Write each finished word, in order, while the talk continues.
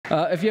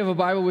If you have a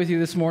Bible with you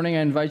this morning, I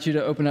invite you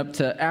to open up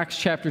to Acts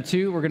chapter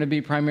 2. We're going to be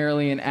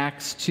primarily in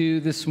Acts 2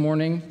 this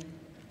morning.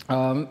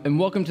 And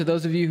welcome to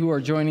those of you who are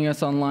joining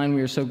us online.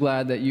 We are so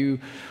glad that you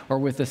are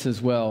with us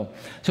as well.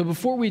 So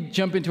before we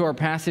jump into our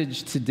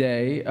passage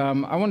today,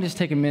 I want to just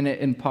take a minute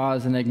and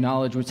pause and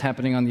acknowledge what's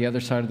happening on the other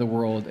side of the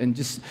world and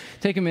just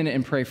take a minute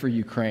and pray for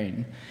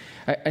Ukraine.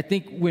 I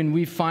think when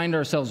we find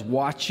ourselves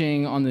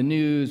watching on the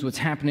news what's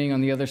happening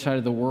on the other side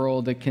of the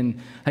world, it can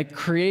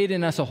create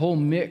in us a whole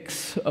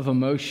mix of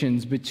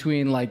emotions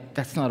between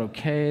that's not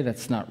okay,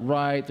 that's not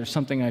right, there's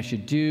something I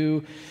should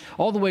do,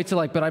 all the way to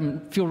but I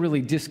feel really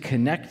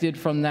disconnected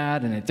from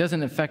that and it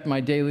doesn't affect my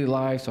daily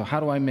life, so how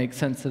do I make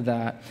sense of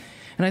that?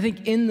 And I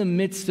think in the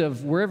midst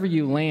of wherever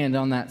you land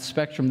on that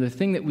spectrum, the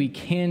thing that we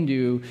can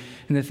do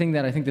and the thing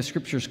that I think the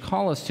scriptures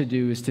call us to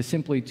do is to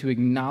simply to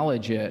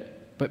acknowledge it,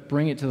 but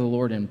bring it to the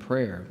Lord in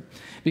prayer.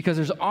 Because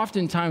there's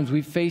oftentimes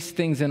we face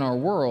things in our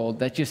world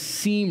that just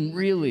seem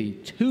really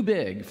too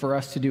big for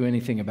us to do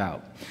anything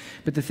about.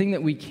 But the thing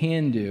that we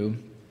can do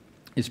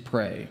is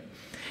pray.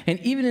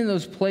 And even in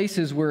those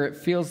places where it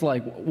feels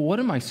like, what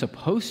am I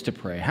supposed to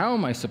pray? How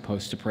am I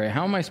supposed to pray?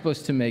 How am I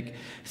supposed to make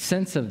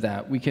sense of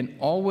that? We can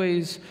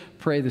always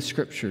pray the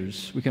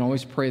scriptures. We can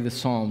always pray the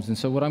Psalms. And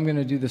so what I'm going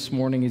to do this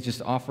morning is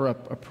just offer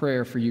up a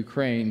prayer for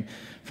Ukraine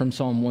from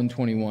Psalm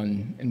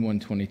 121 and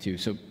 122.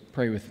 So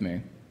pray with me.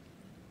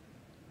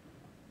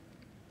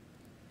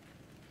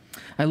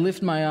 I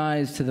lift my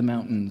eyes to the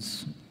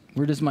mountains.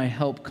 Where does my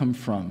help come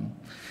from?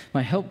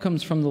 My help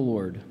comes from the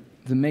Lord,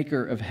 the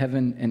maker of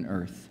heaven and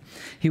earth.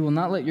 He will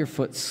not let your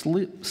foot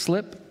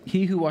slip.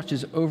 He who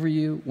watches over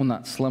you will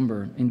not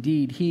slumber.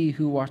 Indeed, he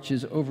who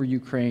watches over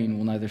Ukraine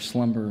will neither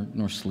slumber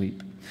nor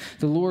sleep.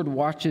 The Lord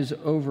watches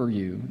over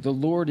you. The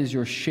Lord is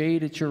your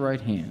shade at your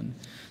right hand.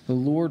 The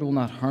Lord will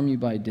not harm you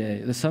by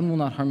day. The sun will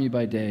not harm you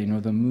by day,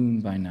 nor the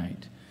moon by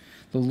night.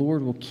 The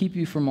Lord will keep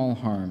you from all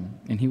harm,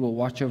 and he will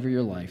watch over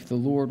your life. The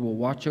Lord will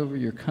watch over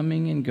your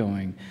coming and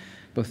going,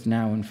 both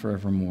now and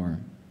forevermore.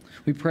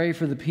 We pray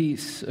for the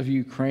peace of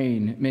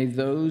Ukraine. May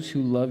those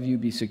who love you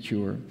be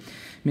secure.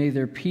 May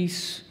their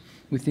peace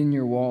within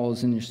your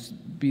walls and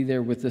be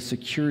there with the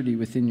security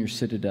within your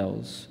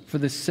citadels. For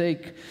the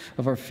sake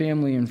of our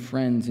family and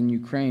friends in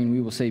Ukraine,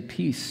 we will say,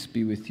 peace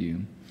be with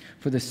you.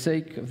 For the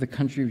sake of the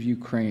country of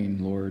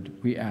Ukraine, Lord,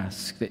 we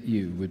ask that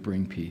you would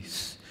bring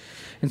peace.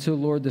 And so,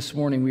 Lord, this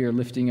morning we are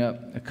lifting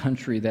up a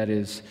country that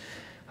is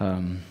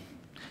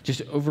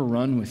just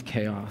overrun with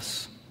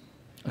chaos,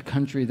 a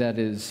country that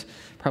is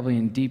probably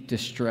in deep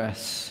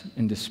distress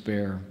and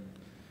despair.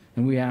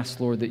 And we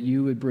ask, Lord, that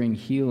you would bring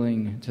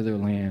healing to their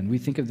land. We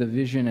think of the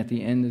vision at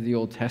the end of the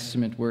Old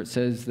Testament where it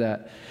says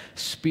that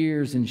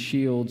spears and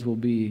shields will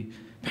be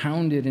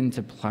pounded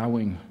into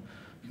plowing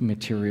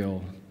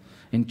material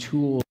and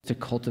tools to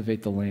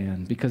cultivate the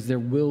land because there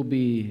will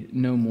be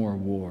no more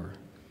war.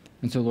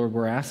 And so, Lord,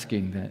 we're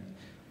asking that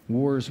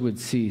wars would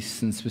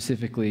cease, and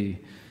specifically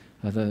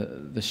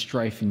the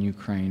strife in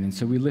Ukraine. And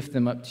so we lift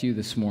them up to you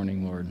this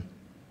morning, Lord,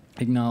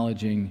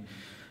 acknowledging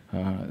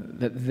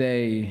that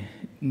they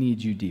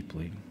need you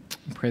deeply.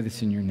 I pray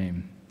this in your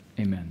name.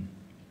 Amen.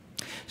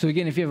 So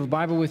again, if you have a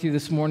Bible with you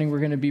this morning, we're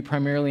going to be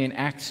primarily in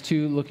Acts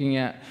 2, looking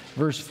at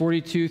verse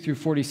 42 through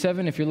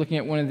 47. If you're looking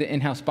at one of the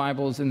in-house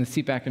Bibles in the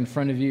seat back in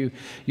front of you,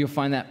 you'll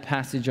find that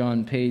passage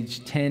on page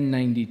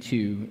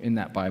 1092 in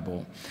that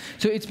Bible.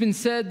 So it's been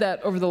said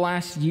that over the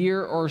last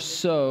year or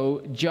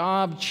so,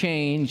 job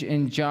change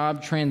and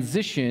job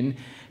transition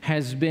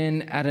has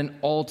been at an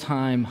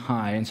all-time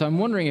high. And so I'm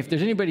wondering if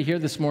there's anybody here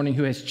this morning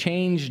who has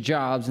changed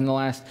jobs in the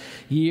last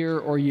year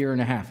or year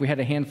and a half. We had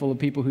a handful of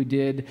people who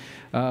did,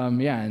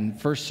 in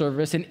first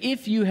service. And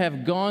if you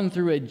have gone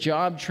through a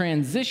job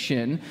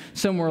transition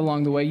somewhere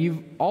along the way,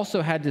 you've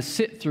also had to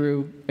sit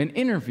through an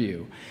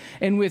interview.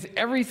 And with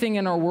everything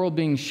in our world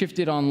being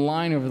shifted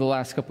online over the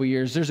last couple of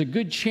years, there's a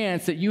good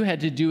chance that you had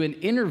to do an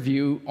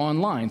interview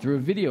online through a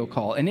video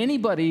call. And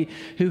anybody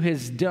who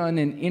has done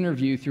an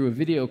interview through a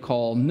video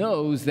call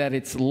knows that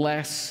it's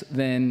less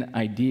than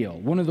ideal.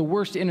 One of the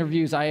worst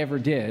interviews I ever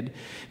did,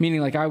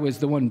 meaning I was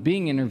the one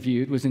being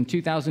interviewed, was in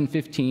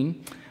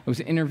 2015. I was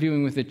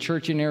interviewing with a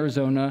church in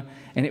Arizona,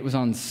 and it was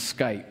on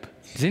Skype.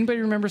 Does anybody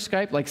remember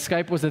Skype?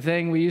 Skype was a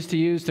thing we used to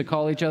use to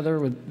call each other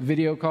with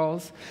video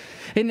calls.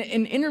 And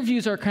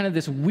interviews are kind of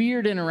this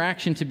weird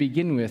interaction to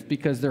begin with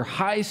because they're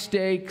high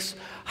stakes,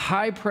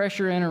 high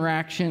pressure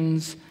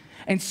interactions.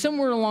 And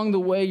somewhere along the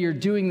way, you're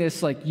doing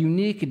this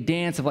unique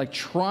dance of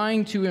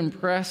trying to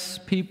impress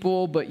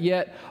people, but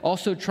yet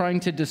also trying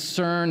to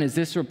discern, is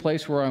this a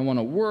place where I want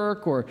to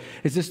work, or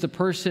is this the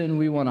person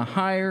we want to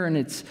hire? And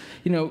it's,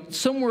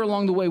 somewhere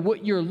along the way,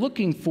 what you're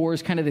looking for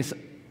is kind of this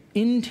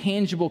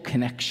intangible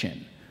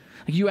connection.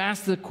 You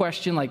ask the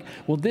question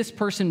will this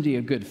person be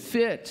a good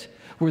fit?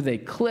 Will they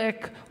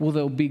click? Will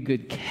there be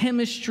good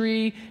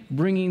chemistry,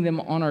 bringing them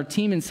on our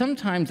team? And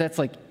sometimes that's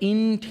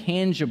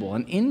intangible,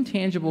 an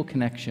intangible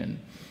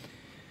connection.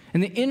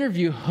 And the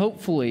interview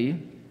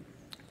hopefully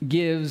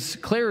gives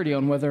clarity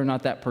on whether or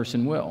not that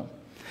person will.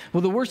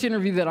 Well, the worst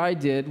interview that I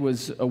did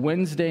was a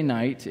Wednesday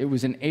night. It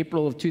was in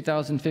April of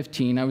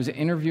 2015. I was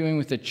interviewing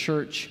with a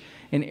church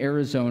in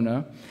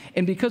Arizona.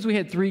 And because we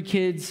had 3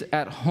 kids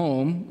at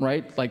home,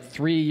 right, like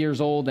 3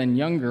 years old and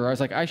younger, I was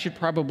like, I should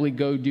probably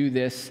go do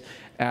this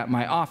at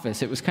my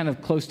office. It was kind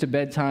of close to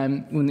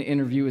bedtime when the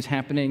interview was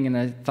happening, and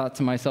I thought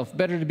to myself,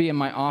 better to be in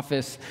my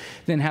office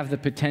than have the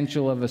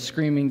potential of a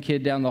screaming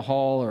kid down the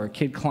hall or a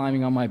kid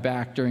climbing on my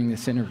back during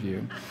this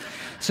interview.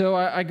 So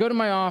I go to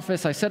my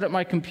office, I set up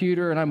my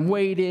computer, and I'm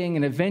waiting,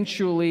 and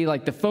eventually,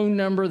 like, the phone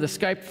number, the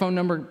Skype phone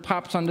number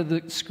pops onto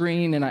the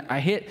screen, and I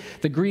hit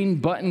the green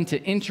button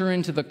to enter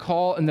into the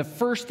call, and the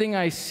first thing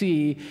I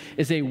see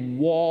is a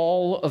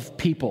wall of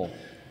people.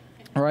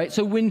 All right,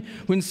 so when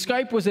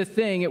Skype was a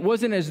thing, it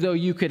wasn't as though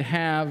you could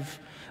have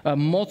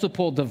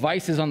multiple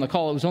devices on the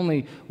call. It was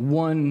only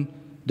one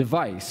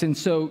device. And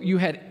so you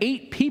had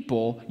 8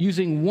 people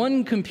using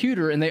one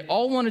computer, and they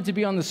all wanted to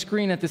be on the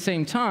screen at the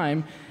same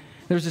time.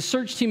 There's a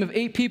search team of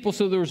 8 people,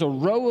 so there was a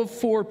row of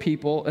 4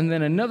 people, and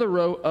then another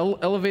row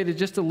elevated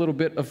just a little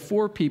bit of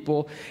 4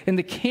 people, and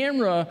the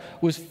camera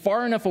was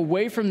far enough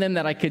away from them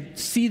that I could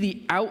see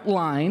the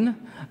outline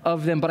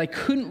of them, but I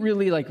couldn't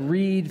really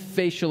read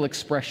facial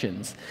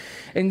expressions.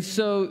 And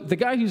so the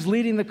guy who's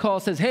leading the call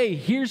says, hey,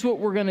 here's what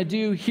we're going to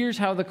do, here's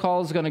how the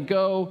call is going to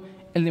go,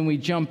 and then we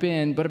jump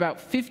in. But about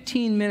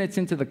 15 minutes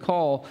into the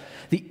call,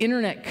 the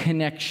internet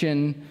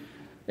connection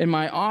in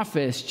my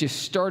office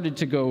just started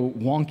to go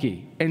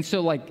wonky. And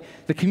so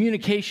the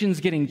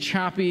communication's getting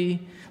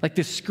choppy,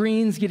 the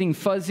screen's getting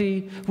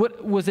fuzzy.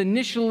 What was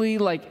initially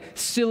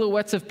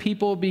silhouettes of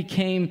people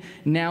became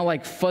now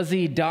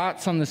fuzzy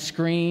dots on the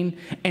screen.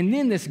 And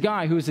then this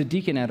guy who was a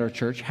deacon at our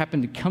church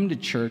happened to come to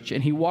church,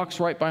 and he walks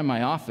right by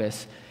my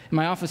office.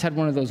 My office had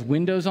one of those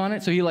windows on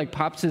it, so he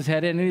pops his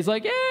head in, and he's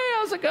like, hey,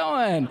 how's it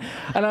going?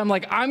 And I'm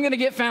like, I'm going to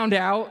get found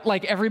out.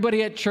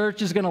 Everybody at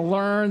church is going to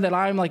learn that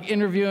I'm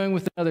interviewing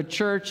with another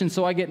church, and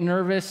so I get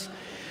nervous.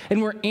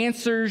 And where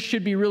answers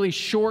should be really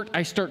short,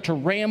 I start to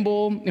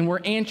ramble. And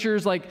where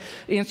answers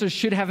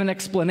should have an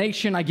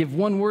explanation, I give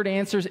one-word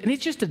answers. And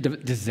it's just a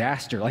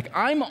disaster.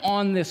 I'm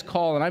on this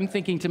call, and I'm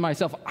thinking to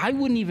myself, I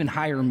wouldn't even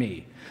hire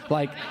me.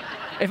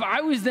 If I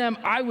was them,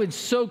 I would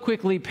so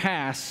quickly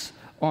pass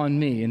on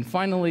me. And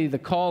finally, the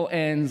call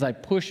ends. I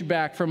push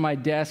back from my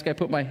desk. I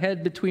put my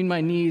head between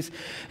my knees,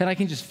 and I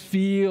can just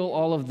feel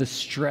all of the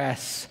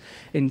stress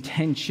and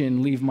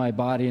tension leave my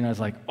body. And I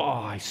was like, oh,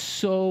 I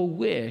so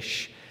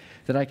wish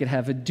that I could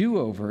have a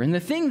do-over. And the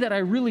thing that I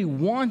really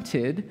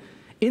wanted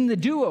in the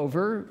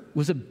do-over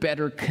was a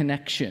better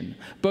connection,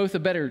 both a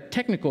better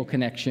technical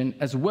connection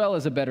as well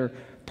as a better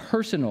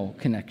personal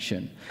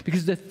connection.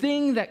 Because the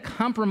thing that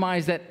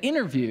compromised that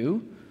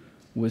interview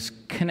was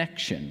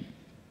connection.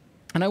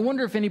 And I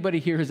wonder if anybody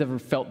here has ever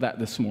felt that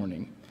this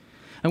morning.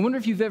 I wonder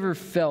if you've ever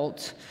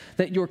felt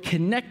that your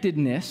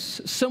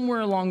connectedness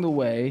somewhere along the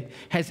way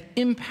has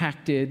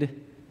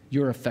impacted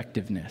your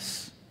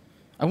effectiveness.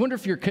 I wonder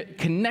if your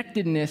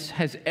connectedness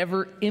has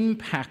ever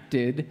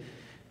impacted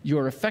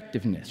your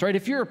effectiveness, right?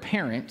 If you're a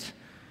parent,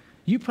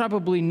 you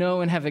probably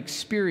know and have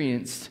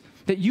experienced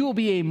that you will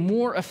be a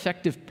more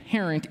effective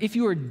parent if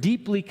you are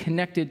deeply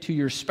connected to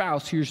your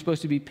spouse who you're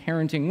supposed to be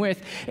parenting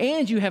with,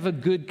 and you have a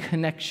good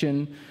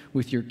connection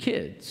with your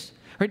kids.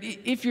 Right?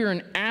 If you're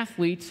an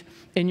athlete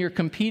and you're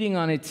competing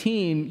on a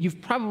team,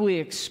 you've probably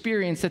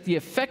experienced that the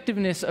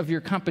effectiveness of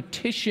your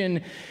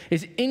competition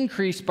is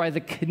increased by the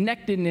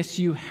connectedness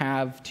you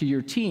have to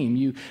your team.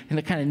 You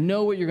kind of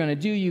know what you're going to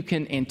do. You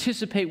can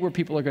anticipate where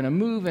people are going to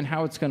move and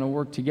how it's going to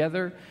work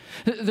together.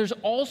 There's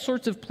all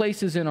sorts of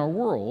places in our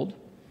world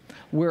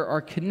where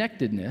our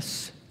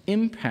connectedness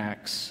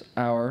impacts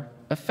our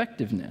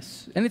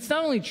effectiveness. And it's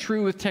not only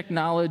true with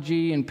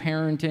technology and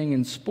parenting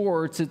and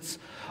sports, it's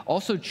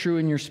also true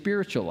in your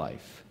spiritual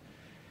life.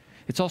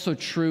 It's also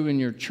true in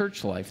your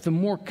church life. The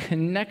more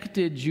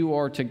connected you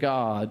are to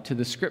God, to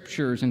the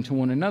scriptures, and to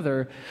one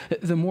another,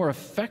 the more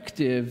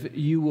effective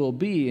you will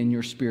be in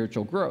your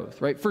spiritual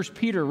growth, right? 1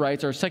 Peter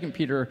writes, or 2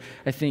 Peter,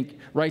 I think,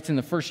 writes in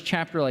the first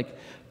chapter,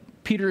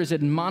 Peter is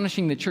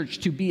admonishing the church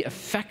to be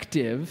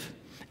effective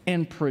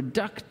and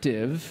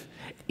productive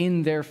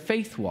in their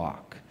faith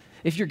walk.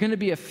 If you're going to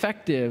be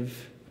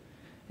effective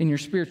in your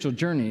spiritual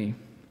journey,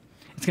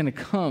 it's going to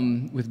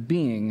come with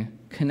being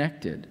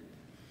connected.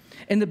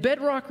 And the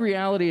bedrock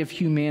reality of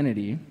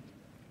humanity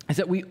is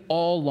that we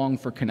all long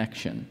for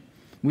connection.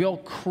 We all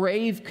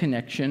crave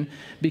connection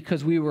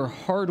because we were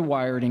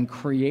hardwired and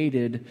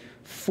created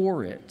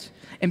for it.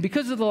 And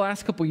because of the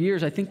last couple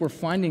years, I think we're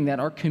finding that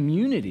our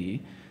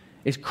community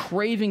is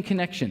craving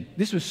connection.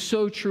 This was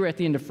so true at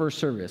the end of first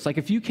service.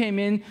 If you came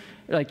in,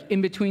 in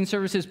between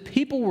services,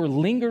 people were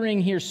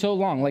lingering here so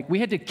long. We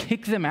had to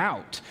kick them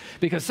out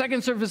because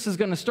second service is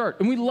going to start.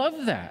 And we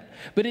love that.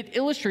 But it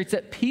illustrates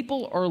that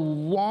people are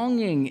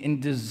longing and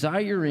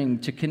desiring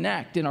to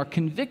connect. And our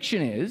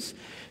conviction is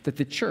that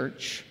the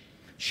church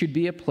should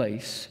be a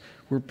place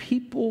where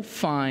people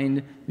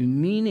find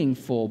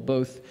meaningful,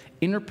 both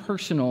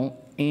interpersonal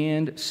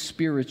and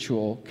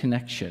spiritual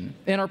connection.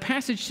 And our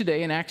passage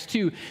today in Acts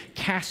 2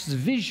 casts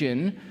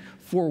vision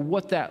for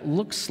what that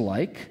looks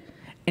like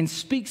and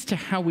speaks to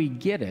how we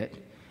get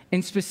it.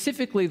 And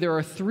specifically, there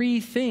are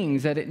three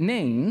things that it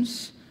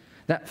names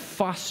that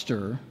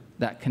foster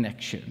that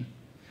connection.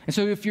 And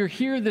so if you're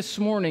here this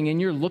morning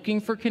and you're looking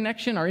for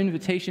connection, our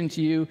invitation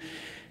to you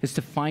is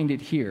to find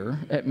it here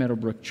at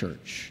Meadowbrook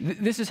Church.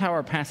 This is how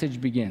our passage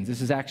begins. This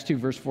is Acts 2,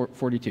 verse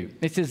 42.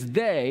 It says,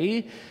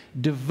 they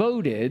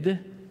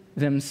devoted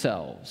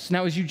themselves.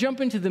 Now, as you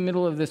jump into the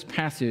middle of this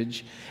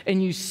passage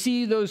and you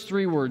see those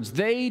three words,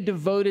 they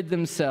devoted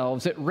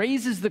themselves, it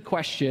raises the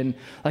question,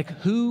 like,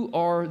 who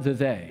are the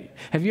they?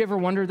 Have you ever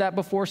wondered that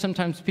before?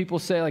 Sometimes people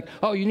say, like,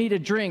 oh, you need to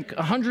drink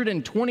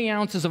 120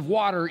 ounces of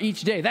water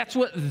each day. That's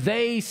what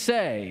they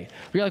say.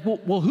 You're like,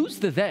 well, who's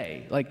the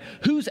they? Like,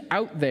 who's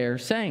out there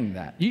saying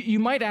that? You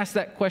might ask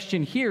that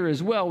question here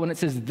as well. When it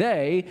says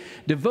they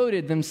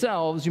devoted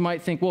themselves, you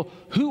might think, well,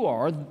 who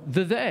are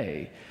the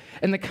they?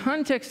 And the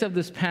context of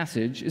this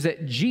passage is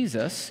that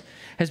Jesus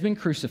has been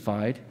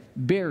crucified,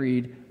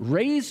 buried,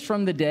 raised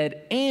from the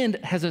dead, and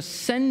has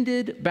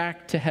ascended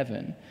back to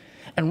heaven.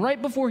 And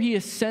right before he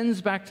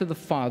ascends back to the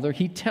Father,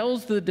 he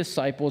tells the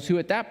disciples, who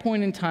at that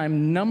point in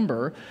time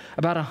number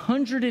about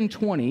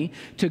 120,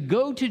 to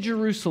go to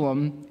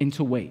Jerusalem and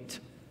to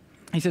wait.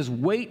 He says,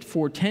 wait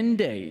for 10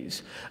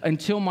 days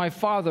until my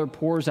Father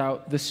pours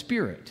out the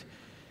Spirit.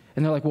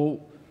 And they're like,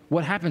 well,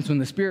 what happens when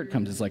the Spirit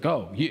comes? It's like,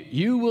 oh,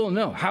 you will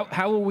know.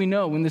 How will we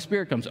know when the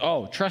Spirit comes?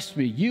 Oh, trust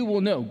me, you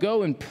will know.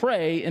 Go and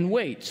pray and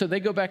wait. So they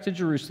go back to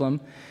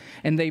Jerusalem,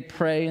 and they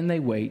pray and they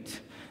wait.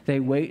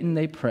 They wait and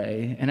they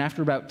pray. And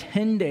after about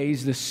 10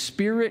 days, the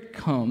Spirit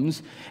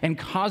comes and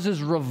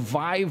causes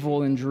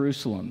revival in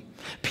Jerusalem.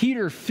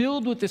 Peter,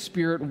 filled with the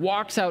Spirit,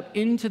 walks out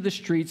into the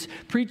streets,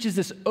 preaches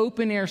this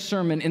open-air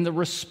sermon, and the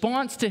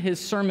response to his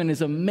sermon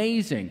is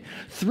amazing.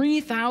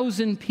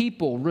 3,000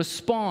 people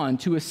respond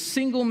to a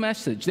single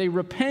message. They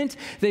repent,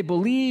 they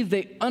believe,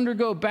 they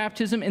undergo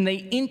baptism, and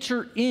they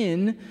enter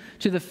in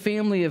to the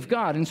family of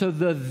God. And so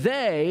the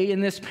they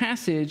in this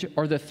passage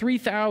are the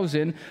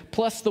 3,000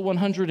 plus the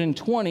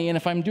 120, and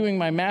if I'm doing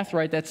my math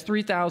right, that's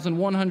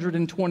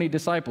 3,120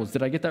 disciples.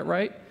 Did I get that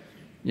right?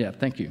 Yeah,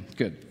 thank you.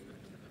 Good.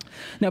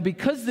 Now,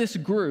 because this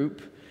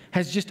group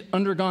has just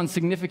undergone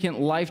significant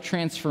life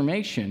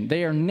transformation,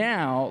 they are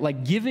now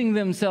like giving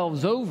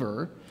themselves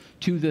over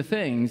to the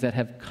things that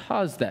have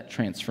caused that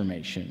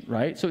transformation,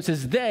 right? So it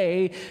says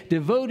they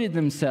devoted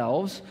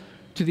themselves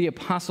to the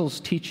apostles'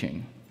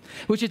 teaching,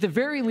 which at the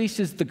very least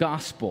is the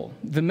gospel,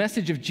 the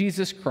message of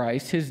Jesus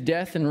Christ, his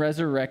death and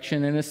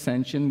resurrection and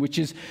ascension, which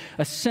is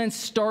a sense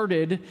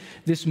started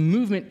this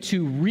movement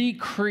to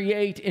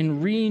recreate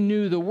and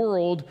renew the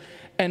world,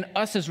 and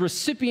us as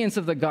recipients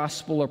of the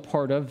gospel are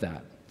part of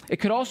that. It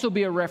could also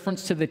be a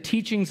reference to the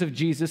teachings of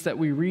Jesus that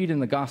we read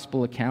in the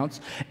gospel accounts,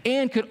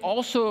 and could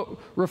also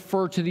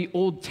refer to the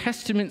Old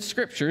Testament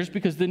scriptures,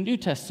 because the New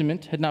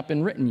Testament had not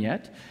been written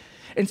yet,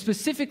 and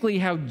specifically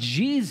how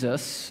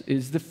Jesus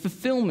is the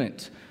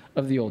fulfillment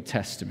of the Old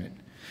Testament.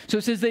 So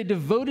it says they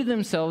devoted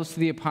themselves to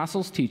the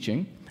apostles'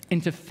 teaching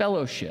and to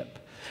fellowship,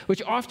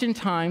 which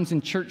oftentimes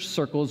in church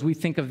circles we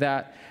think of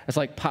that as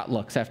like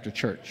potlucks after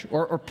church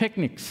or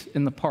picnics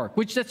in the park,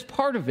 which that's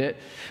part of it.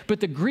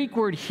 But the Greek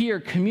word here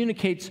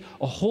communicates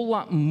a whole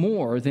lot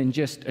more than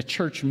just a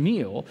church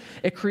meal.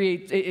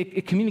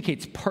 It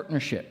communicates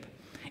partnership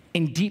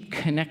and deep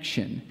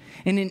connection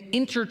and an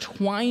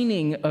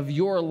intertwining of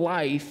your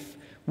life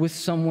with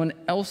someone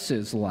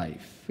else's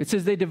life. It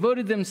says they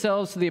devoted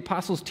themselves to the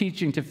apostles'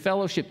 teaching, to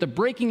fellowship, the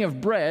breaking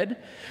of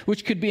bread,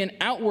 which could be an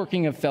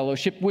outworking of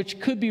fellowship, which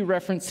could be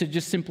reference to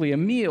just simply a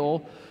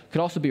meal,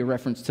 could also be a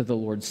reference to the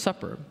Lord's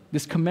Supper,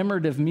 this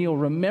commemorative meal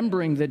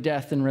remembering the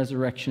death and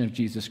resurrection of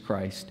Jesus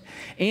Christ.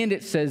 And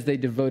it says they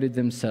devoted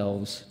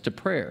themselves to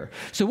prayer.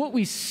 So what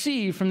we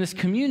see from this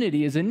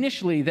community is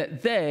initially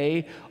that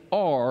they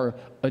are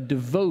a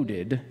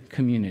devoted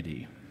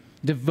community,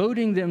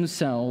 devoting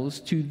themselves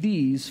to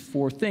these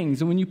four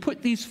things. And when you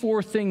put these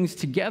four things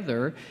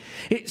together,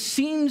 it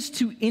seems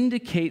to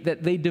indicate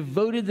that they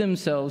devoted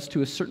themselves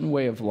to a certain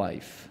way of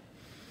life.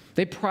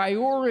 They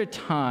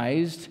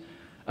prioritized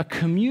a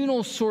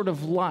communal sort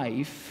of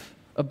life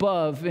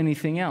above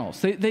anything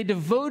else. They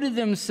devoted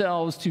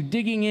themselves to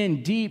digging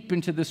in deep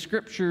into the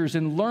scriptures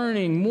and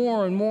learning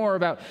more and more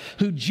about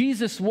who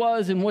Jesus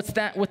was and what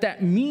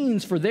that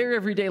means for their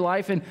everyday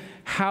life and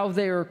how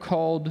they are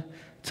called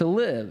to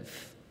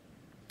live.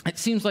 It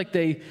seems like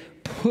they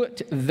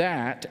put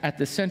that at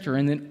the center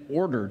and then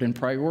ordered and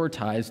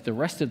prioritized the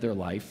rest of their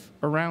life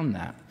around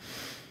that.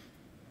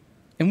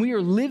 And we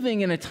are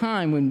living in a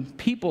time when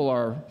people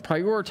are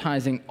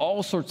prioritizing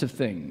all sorts of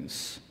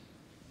things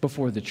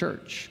before the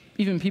church,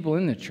 even people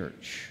in the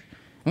church.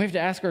 And we have to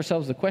ask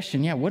ourselves the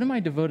question, what am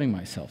I devoting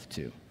myself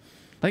to?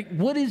 Like,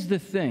 what is the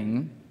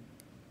thing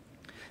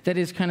that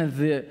is kind of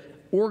the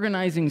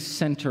organizing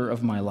center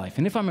of my life?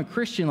 And if I'm a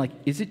Christian, like,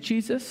 is it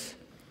Jesus?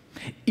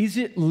 Is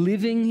it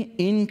living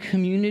in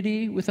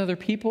community with other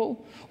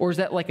people? Or is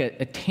that like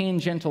a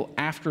tangential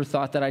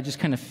afterthought that I just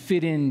kind of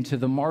fit into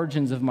the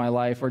margins of my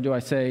life? Or do I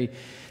say,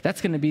 that's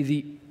going to be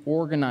the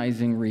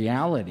organizing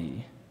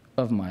reality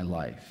of my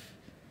life?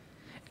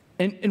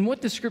 And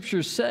what the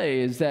scriptures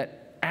say is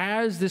that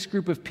as this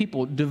group of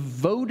people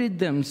devoted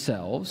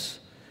themselves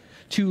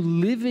to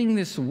living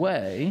this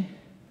way,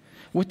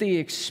 what they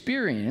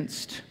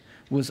experienced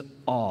was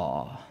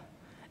awe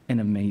and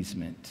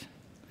amazement.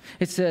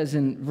 It says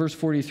in verse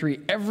 43,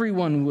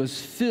 everyone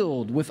was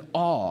filled with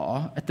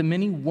awe at the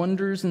many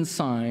wonders and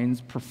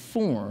signs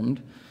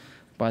performed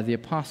by the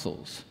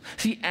apostles.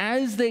 See,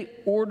 as they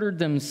ordered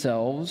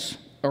themselves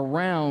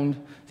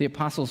around the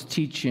apostles'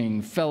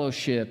 teaching,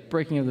 fellowship,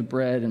 breaking of the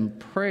bread, and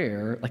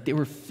prayer, like they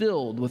were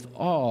filled with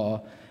awe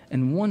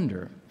and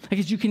wonder. Like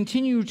as you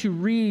continue to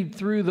read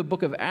through the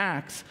book of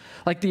Acts,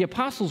 like the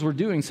apostles were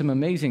doing some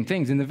amazing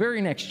things. In the very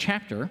next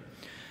chapter,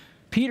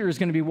 Peter is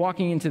going to be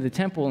walking into the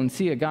temple and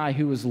see a guy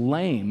who was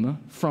lame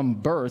from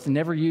birth,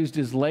 never used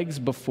his legs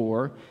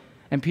before.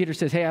 And Peter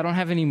says, hey, I don't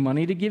have any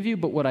money to give you,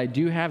 but what I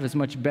do have is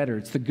much better.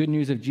 It's the good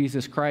news of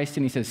Jesus Christ.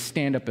 And he says,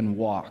 stand up and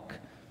walk.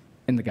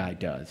 And the guy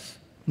does,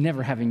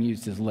 never having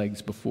used his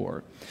legs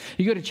before.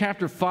 You go to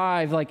chapter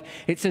 5, like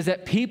it says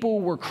that people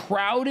were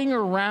crowding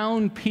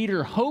around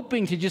Peter,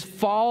 hoping to just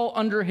fall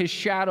under his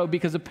shadow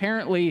because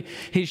apparently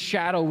his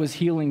shadow was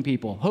healing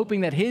people,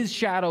 hoping that his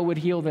shadow would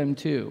heal them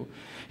too.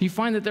 You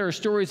find that there are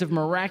stories of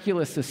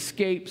miraculous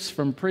escapes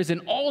from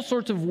prison. All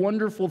sorts of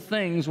wonderful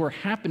things were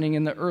happening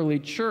in the early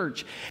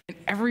church, and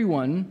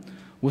everyone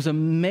was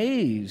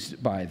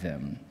amazed by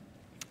them.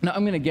 Now,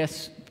 I'm going to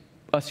guess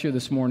us here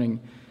this morning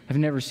have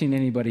never seen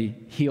anybody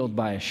healed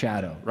by a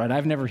shadow, right?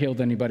 I've never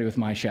healed anybody with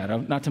my shadow,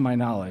 not to my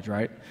knowledge,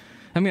 right?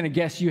 I'm going to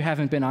guess you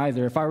haven't been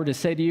either. If I were to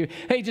say to you,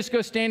 hey, just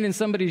go stand in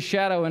somebody's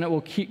shadow and it will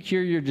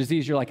cure your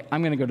disease, you're like,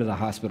 I'm going to go to the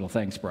hospital.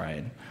 Thanks,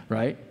 Bryan,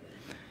 right?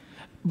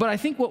 But I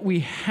think what we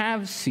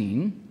have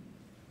seen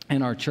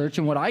in our church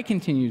and what I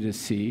continue to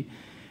see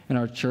in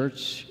our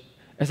church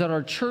is that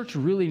our church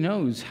really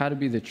knows how to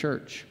be the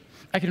church.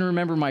 I can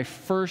remember my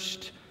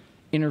first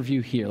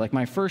interview here, like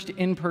my first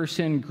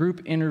in-person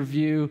group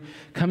interview,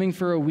 coming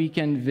for a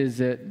weekend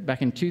visit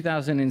back in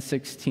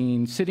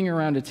 2016, sitting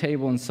around a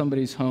table in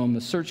somebody's home.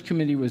 The search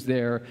committee was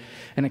there,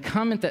 and a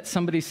comment that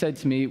somebody said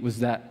to me was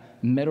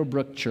that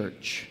Meadowbrook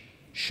Church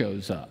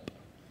shows up.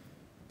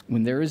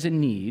 When there is a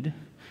need,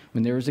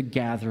 when there is a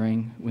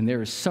gathering, when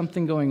there is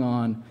something going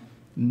on,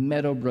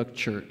 Meadowbrook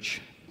Church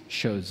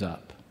shows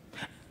up.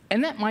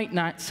 And that might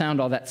not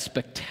sound all that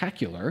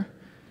spectacular,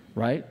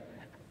 right?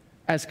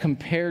 As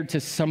compared to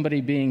somebody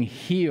being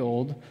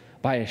healed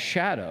by a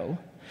shadow.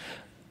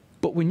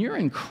 But when you're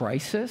in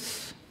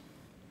crisis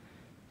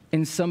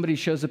and somebody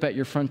shows up at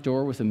your front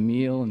door with a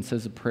meal and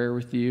says a prayer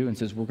with you and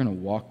says, we're going to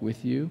walk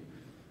with you,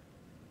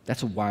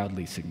 that's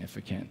wildly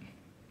significant.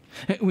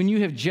 When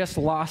you have just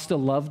lost a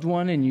loved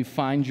one and you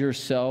find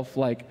yourself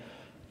like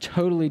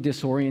totally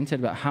disoriented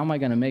about how am I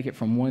going to make it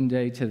from one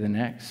day to the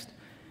next,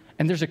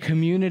 and there's a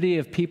community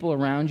of people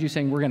around you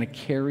saying, we're going to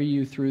carry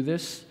you through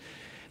this,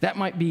 that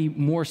might be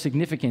more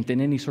significant than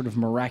any sort of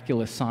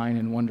miraculous sign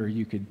and wonder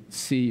you could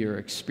see or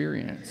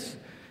experience.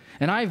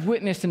 And I've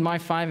witnessed in my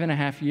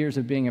 5.5 years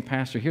of being a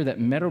pastor here that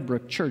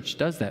Meadowbrook Church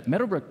does that.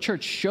 Meadowbrook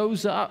Church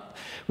shows up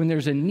when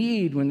there's a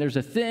need, when there's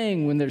a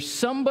thing, when there's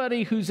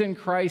somebody who's in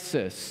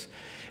crisis.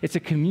 It's a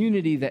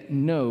community that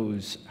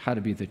knows how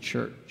to be the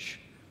church.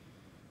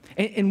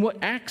 And what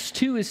Acts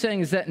 2 is saying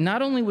is that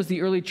not only was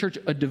the early church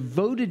a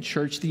devoted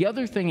church, the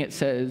other thing it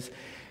says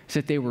is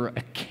that they were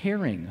a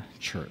caring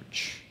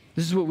church.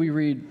 This is what we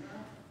read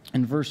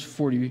in verse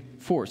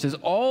 44. It says,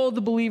 all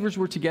the believers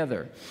were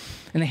together,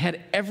 and they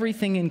had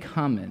everything in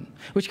common,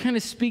 which kind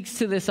of speaks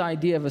to this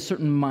idea of a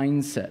certain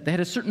mindset. They had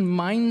a certain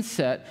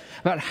mindset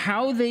about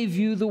how they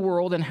view the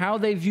world and how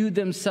they viewed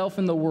themselves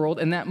in the world,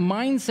 and that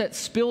mindset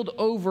spilled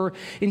over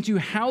into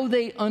how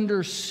they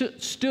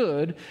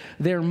understood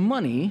their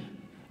money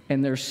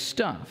and their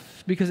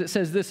stuff. Because it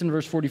says this in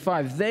verse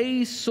 45,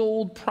 they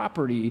sold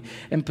property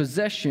and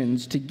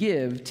possessions to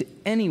give to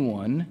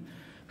anyone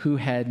who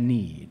had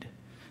need.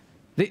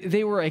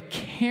 They were a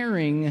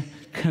caring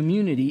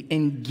community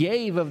and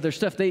gave of their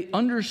stuff. They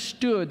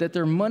understood that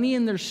their money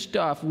and their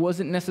stuff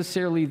wasn't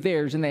necessarily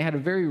theirs, and they had a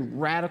very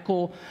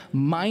radical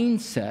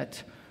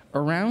mindset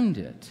around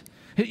it.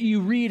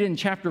 You read in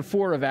chapter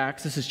 4 of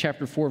Acts, this is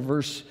chapter 4,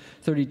 verse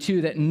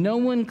 32, that no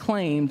one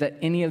claimed that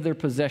any of their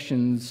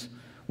possessions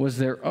was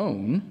their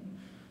own,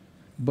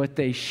 but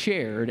they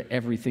shared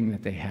everything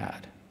that they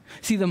had.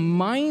 See, the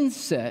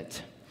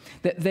mindset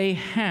that they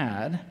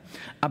had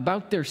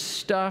about their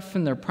stuff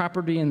and their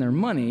property and their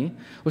money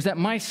was that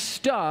my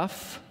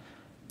stuff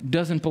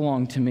doesn't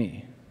belong to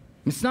me.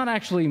 It's not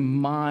actually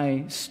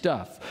my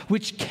stuff,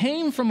 which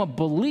came from a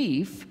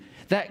belief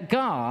that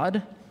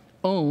God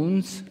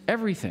owns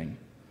everything.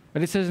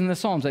 But it says in the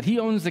Psalms that he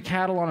owns the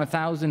cattle on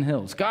 1,000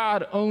 hills.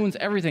 God owns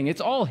everything.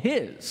 It's all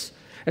his.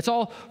 It's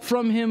all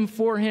from him,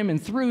 for him, and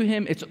through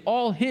him. It's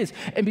all his.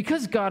 And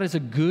because God is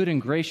a good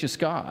and gracious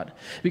God,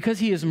 because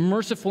he is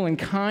merciful and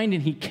kind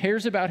and he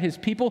cares about his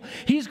people,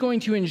 he's going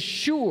to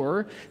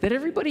ensure that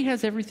everybody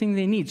has everything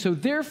they need. So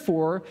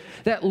therefore,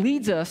 that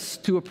leads us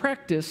to a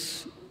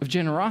practice of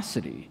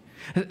generosity,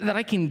 that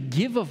I can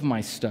give of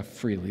my stuff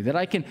freely, that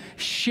I can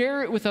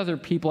share it with other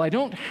people. I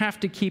don't have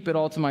to keep it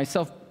all to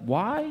myself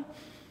Why?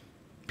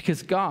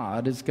 Because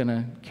God is going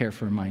to care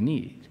for my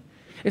need.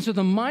 And so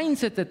the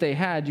mindset that they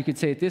had, you could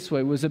say it this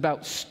way, was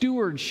about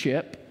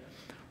stewardship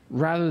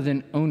rather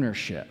than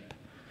ownership.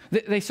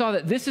 They saw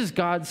that this is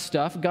God's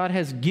stuff. God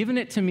has given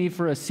it to me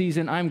for a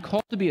season. I'm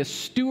called to be a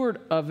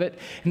steward of it,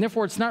 and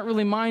therefore it's not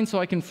really mine, so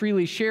I can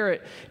freely share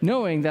it,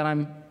 knowing that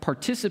I'm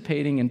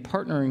participating and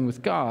partnering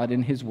with God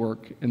in his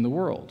work in the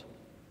world.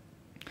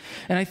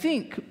 And I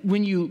think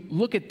when you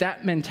look at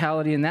that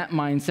mentality and that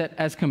mindset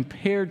as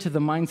compared to the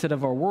mindset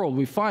of our world,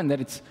 we find that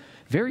it's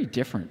very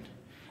different.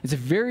 It's a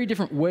very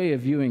different way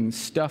of viewing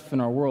stuff in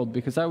our world,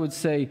 because I would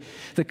say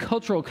the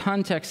cultural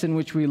context in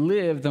which we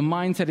live, the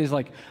mindset is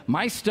like,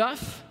 my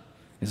stuff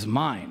is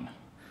mine.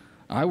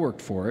 I worked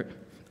for it.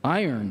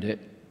 I earned it.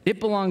 It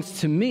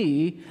belongs to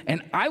me,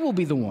 and I will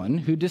be the one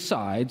who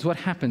decides what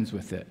happens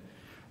with it.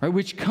 Right?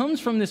 Which comes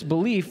from this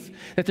belief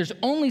that there's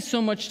only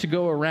so much to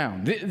go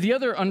around. The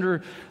other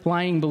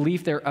underlying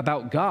belief there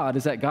about God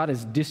is that God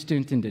is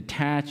distant and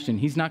detached, and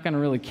he's not going to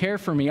really care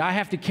for me. I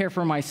have to care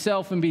for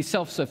myself and be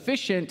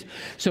self-sufficient,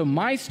 so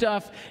my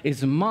stuff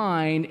is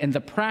mine, and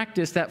the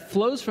practice that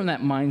flows from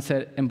that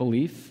mindset and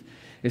belief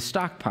is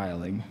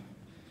stockpiling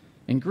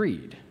and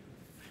greed.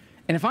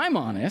 And if I'm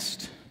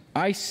honest,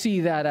 I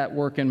see that at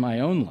work in my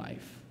own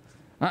life.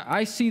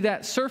 I see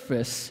that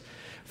surface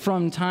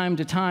from time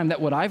to time,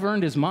 that what I've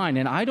earned is mine,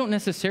 and I don't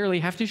necessarily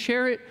have to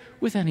share it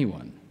with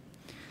anyone.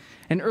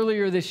 And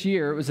earlier this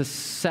year, it was a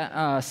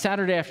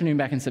Saturday afternoon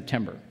back in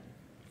September,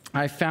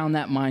 I found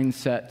that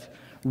mindset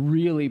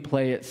really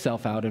play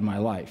itself out in my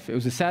life. It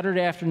was a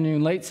Saturday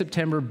afternoon, late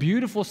September,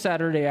 beautiful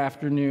Saturday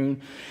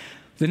afternoon.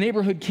 The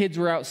neighborhood kids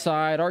were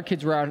outside. Our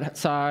kids were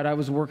outside. I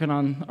was working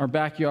on our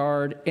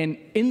backyard. And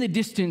in the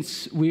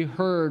distance, we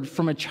heard,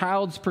 from a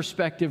child's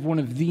perspective, one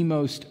of the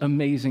most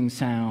amazing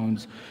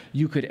sounds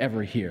you could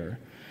ever hear.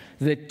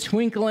 The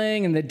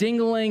twinkling and the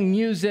dingling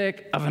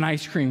music of an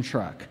ice cream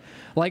truck,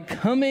 like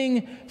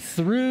coming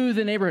through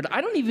the neighborhood.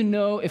 I don't even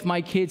know if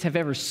my kids have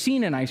ever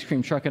seen an ice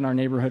cream truck in our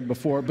neighborhood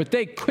before, but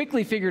they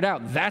quickly figured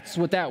out that's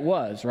what that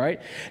was, right?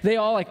 They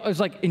all, it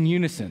was like in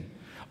unison.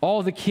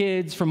 All the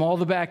kids from all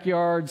the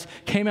backyards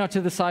came out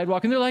to the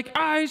sidewalk, and they're like,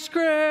 ice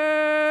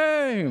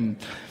cream!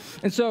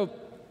 And so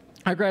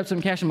I grabbed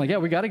some cash. I'm like, yeah,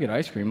 we got to get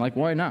ice cream. Like,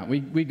 why not?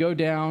 We go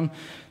down.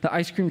 The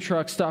ice cream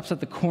truck stops at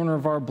the corner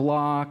of our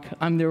block.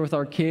 I'm there with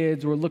our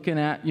kids. We're looking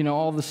at,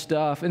 all the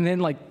stuff. And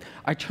then,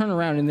 I turn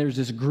around, and there's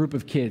this group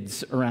of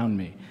kids around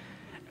me.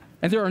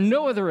 And there are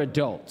no other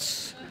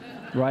adults,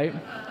 right?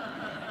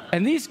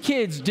 And these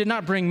kids did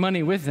not bring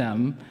money with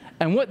them.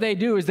 And what they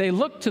do is they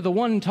look to the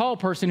one tall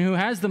person who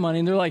has the money,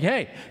 and they're like,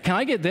 hey, can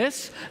I get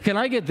this? Can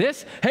I get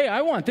this? Hey,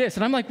 I want this.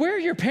 And I'm like, where are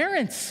your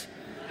parents?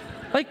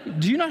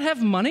 Do you not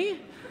have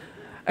money?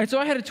 And so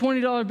I had a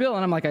 $20 bill,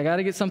 and I'm like, I got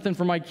to get something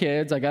for my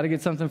kids. I got to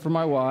get something for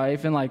my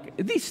wife. And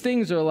these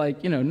things are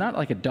not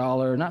like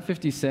 $1, not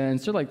 50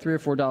 cents. They're like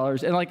 $3 or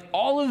 $4. And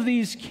all of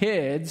these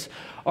kids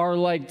are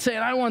saying,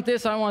 I want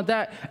this, I want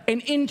that.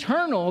 And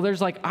internal,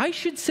 there's I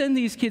should send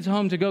these kids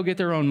home to go get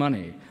their own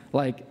money.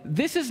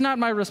 This is not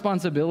my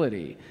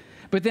responsibility.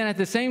 But then at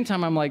the same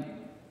time, I'm like,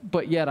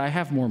 but yet I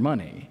have more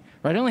money.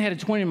 Right? I only had a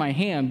 20 in my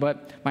hand,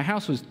 but my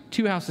house was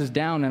 2 houses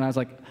down, and I was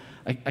like,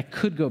 I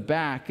could go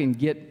back and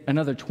get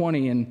another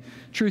 20, and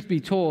truth be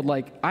told,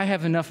 I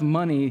have enough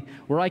money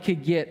where I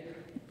could get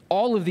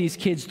all of these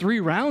kids 3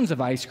 rounds of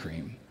ice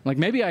cream.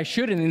 Maybe I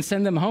shouldn't, and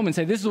send them home and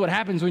say, this is what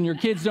happens when your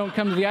kids don't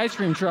come to the ice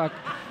cream truck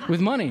with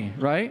money,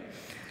 right?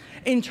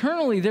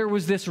 Internally, there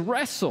was this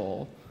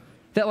wrestle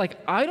that,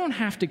 I don't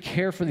have to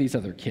care for these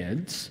other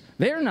kids.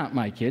 They're not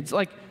my kids.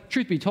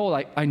 Truth be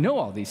told, I know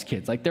all these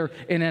kids. They're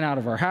in and out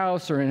of our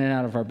house or in and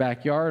out of our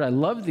backyard. I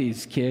love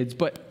these kids.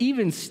 But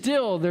even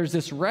still, there's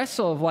this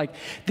wrestle of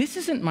this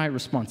isn't my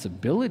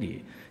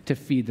responsibility to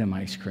feed them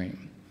ice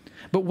cream.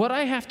 But what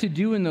I have to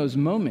do in those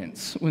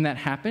moments when that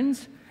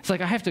happens, it's I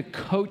have to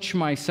coach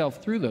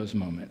myself through those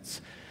moments.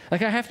 I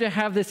have to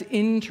have this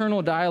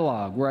internal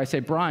dialogue where I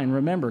say, Bryan,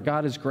 remember,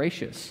 God is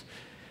gracious.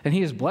 And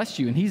he has blessed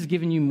you, and he's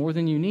given you more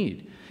than you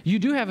need. You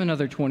do have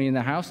another 20 in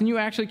the house, and you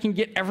actually can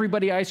get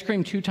everybody ice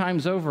cream 2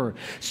 times over.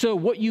 So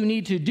what you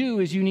need to do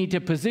is you need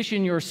to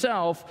position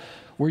yourself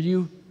where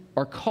you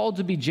are called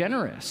to be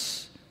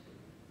generous,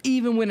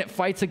 even when it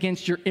fights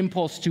against your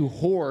impulse to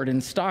hoard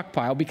and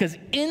stockpile, because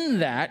in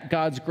that,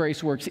 God's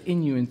grace works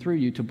in you and through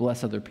you to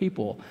bless other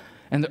people.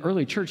 And the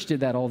early church did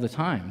that all the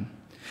time.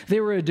 They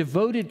were a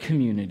devoted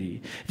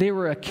community. They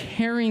were a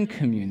caring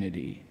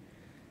community.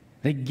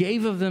 They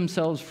gave of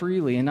themselves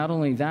freely, and not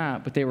only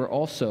that, but they were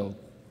also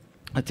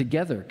a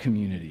together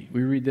community.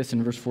 We read this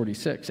in verse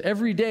 46.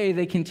 Every day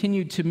they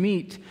continued to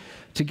meet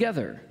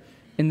together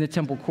in the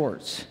temple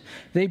courts.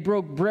 They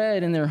broke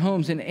bread in their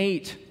homes and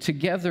ate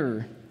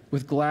together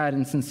with glad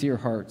and sincere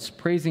hearts,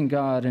 praising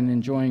God and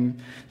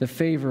enjoying the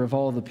favor of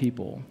all the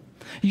people.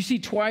 You see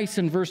twice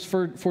in verse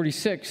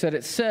 46 that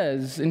it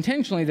says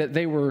intentionally that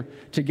they were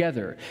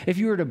together. If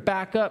you were to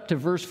back up to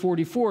verse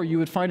 44, you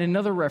would find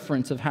another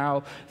reference of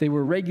how they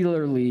were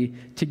regularly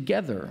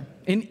together.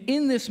 And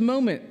in this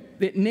moment,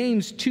 it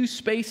names 2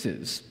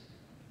 spaces.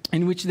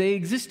 in which they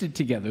existed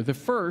together. The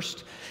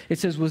first, it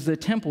says, was the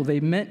temple. They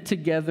met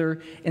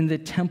together in the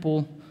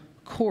temple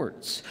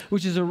courts,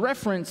 which is a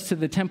reference to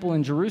the temple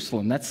in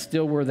Jerusalem. That's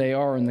still where they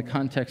are in the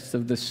context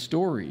of this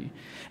story.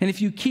 And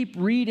if you keep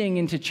reading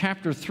into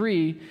chapter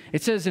 3,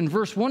 it says in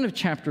verse 1 of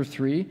chapter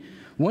 3,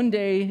 one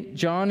day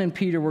John and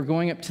Peter were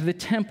going up to the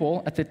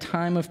temple at the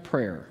time of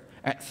prayer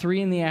at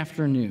 3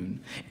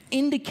 p.m,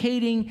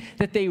 indicating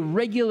that they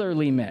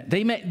regularly met.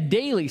 They met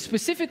daily,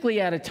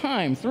 specifically at a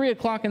time, 3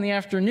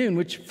 p.m,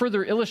 which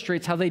further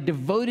illustrates how they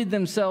devoted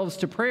themselves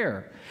to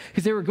prayer,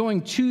 because they were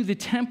going to the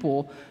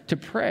temple to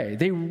pray.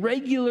 They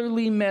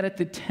regularly met at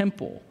the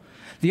temple.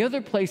 The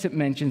other place it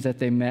mentions that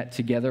they met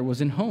together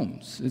was in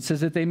homes. It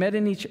says that they met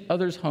in each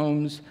other's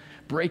homes,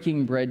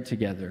 breaking bread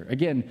together.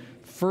 Again,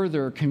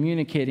 further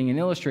communicating and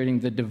illustrating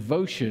the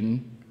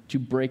devotion to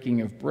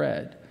breaking of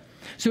bread.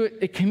 So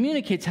it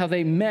communicates how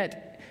they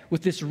met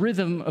with this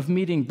rhythm of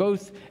meeting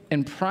both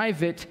in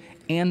private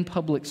and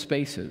public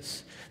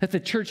spaces. That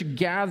the church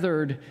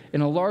gathered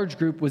in a large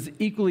group was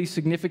equally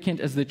significant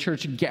as the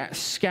church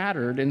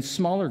scattered in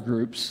smaller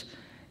groups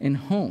in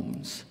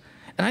homes.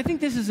 And I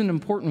think this is an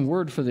important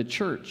word for the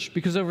church,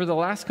 because over the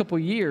last couple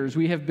of years,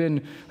 we have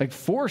been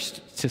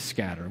forced to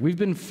scatter. We've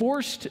been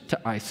forced to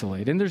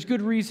isolate, and there's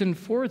good reason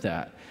for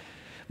that.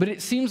 But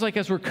it seems like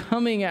as we're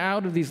coming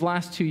out of these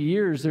last 2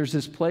 years, there's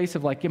this place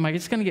of am I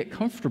just going to get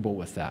comfortable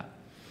with that?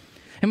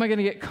 Am I going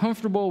to get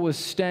comfortable with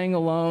staying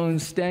alone,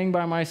 staying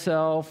by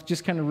myself,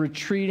 just kind of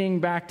retreating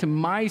back to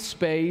my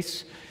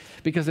space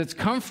because it's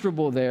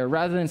comfortable there,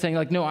 rather than saying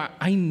no,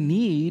 I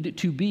need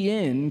to be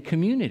in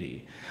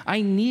community.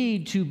 I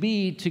need to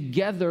be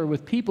together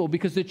with people,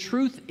 because the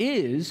truth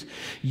is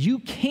you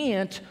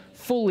can't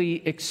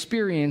fully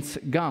experience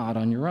God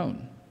on your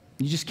own.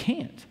 You just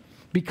can't.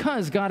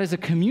 Because God is a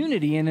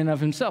community in and of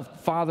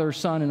himself, Father,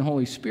 Son, and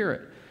Holy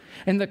Spirit.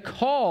 And the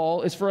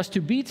call is for us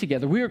to be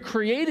together. We are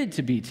created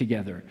to be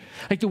together.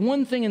 The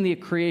one thing in the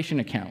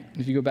creation account,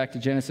 if you go back to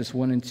Genesis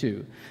 1 and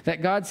 2,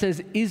 that God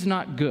says is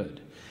not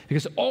good.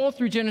 Because all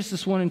through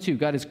Genesis 1 and 2,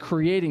 God is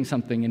creating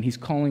something and he's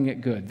calling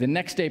it good. The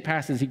next day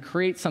passes, he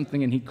creates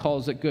something and he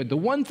calls it good. The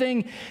one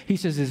thing he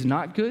says is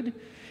not good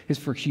is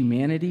for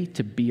humanity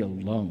to be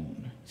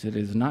alone. He said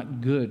it is not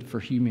good for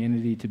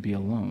humanity to be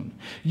alone.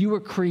 You were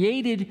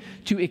created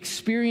to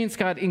experience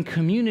God in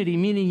community,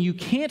 meaning you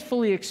can't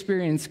fully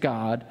experience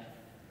God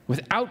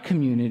without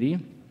community.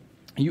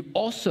 You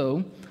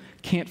also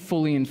can't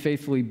fully and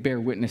faithfully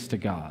bear witness to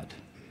God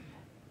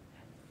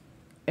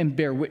and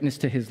bear witness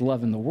to his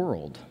love in the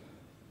world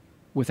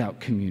without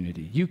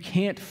community. You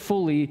can't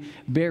fully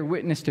bear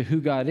witness to who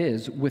God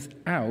is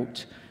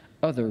without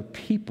other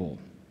people.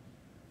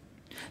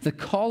 The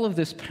call of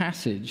this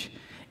passage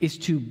is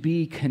to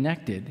be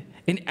connected.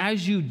 And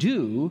as you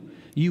do,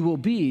 you will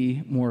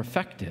be more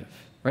effective,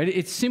 right?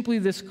 It's simply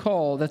this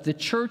call that the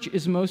church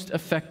is most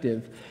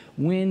effective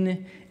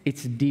when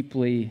it's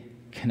deeply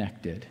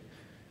connected.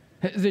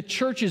 The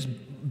church is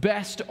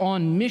best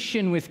on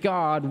mission with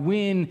God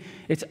when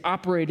it's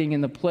operating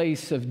in the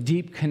place of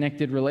deep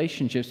connected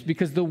relationships,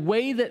 because the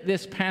way that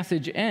this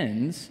passage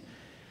ends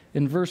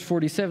in verse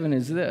 47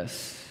 is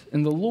this: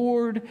 and the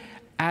Lord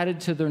added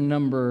to their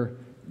number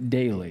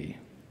daily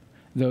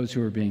those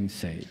who are being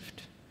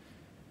saved.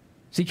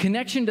 See,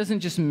 connection doesn't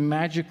just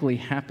magically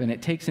happen.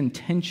 It takes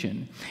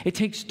intention. It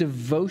takes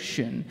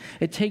devotion.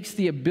 It takes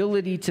the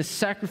ability to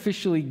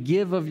sacrificially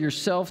give of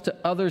yourself to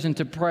others and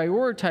to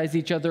prioritize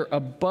each other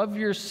above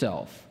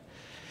yourself.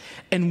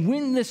 And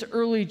when this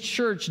early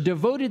church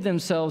devoted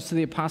themselves to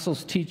the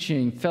apostles'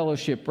 teaching,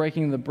 fellowship,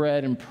 breaking the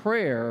bread, and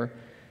prayer,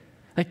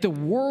 the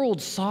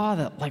world saw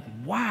that,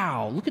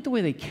 wow, look at the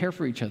way they care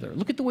for each other.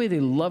 Look at the way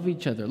they love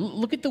each other.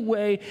 Look at the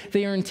way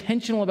they are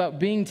intentional about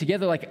being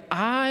together.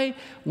 I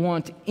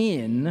want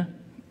in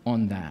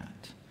on that.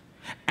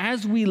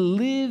 As we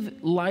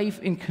live life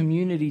in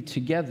community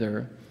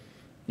together,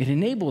 it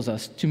enables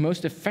us to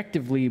most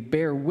effectively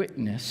bear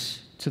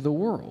witness to the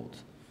world.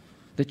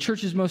 The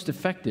church is most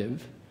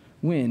effective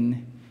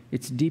when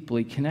it's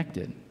deeply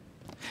connected.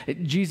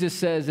 Jesus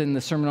says in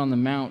the Sermon on the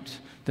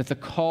Mount that the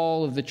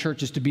call of the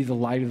church is to be the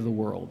light of the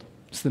world.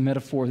 It's the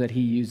metaphor that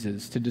he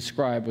uses to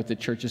describe what the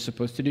church is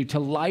supposed to do, to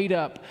light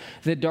up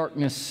the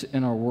darkness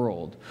in our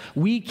world.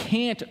 We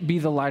can't be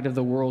the light of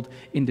the world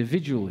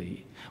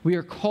individually. We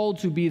are called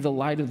to be the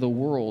light of the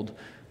world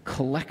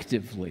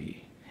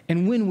collectively.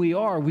 And when we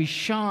are, we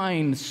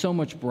shine so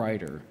much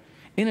brighter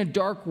in a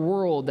dark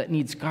world that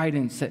needs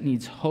guidance, that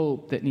needs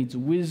hope, that needs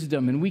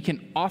wisdom, and we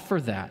can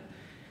offer that.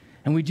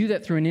 And we do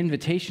that through an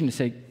invitation to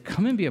say,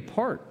 come and be a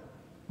part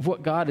of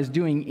what God is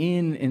doing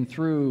in and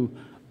through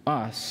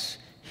us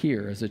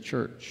here as a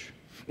church.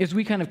 As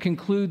we kind of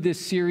conclude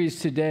this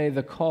series today,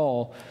 The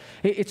Call,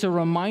 it's a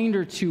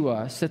reminder to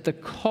us that the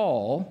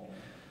call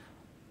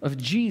of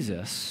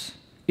Jesus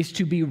is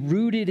to be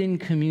rooted in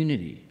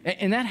community.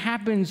 And that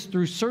happens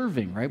through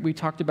serving, right? We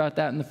talked about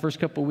that in the first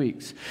couple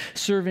weeks.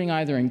 Serving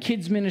either in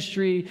kids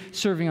ministry,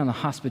 serving on the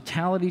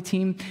hospitality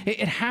team.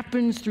 It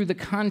happens through the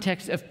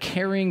context of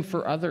caring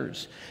for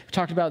others. We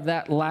talked about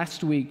that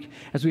last week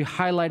as we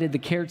highlighted the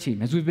care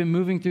team. As we've been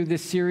moving through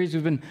this series,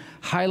 we've been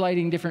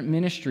highlighting different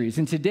ministries.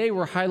 And today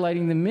we're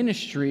highlighting the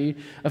ministry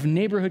of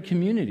neighborhood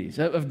communities,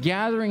 of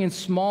gathering in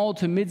small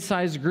to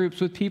mid-sized groups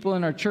with people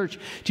in our church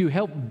to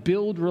help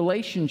build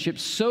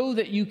relationships so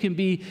that you can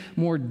be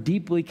more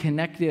deeply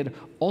connected,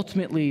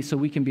 ultimately so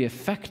we can be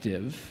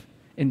effective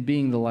in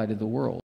being the light of the world.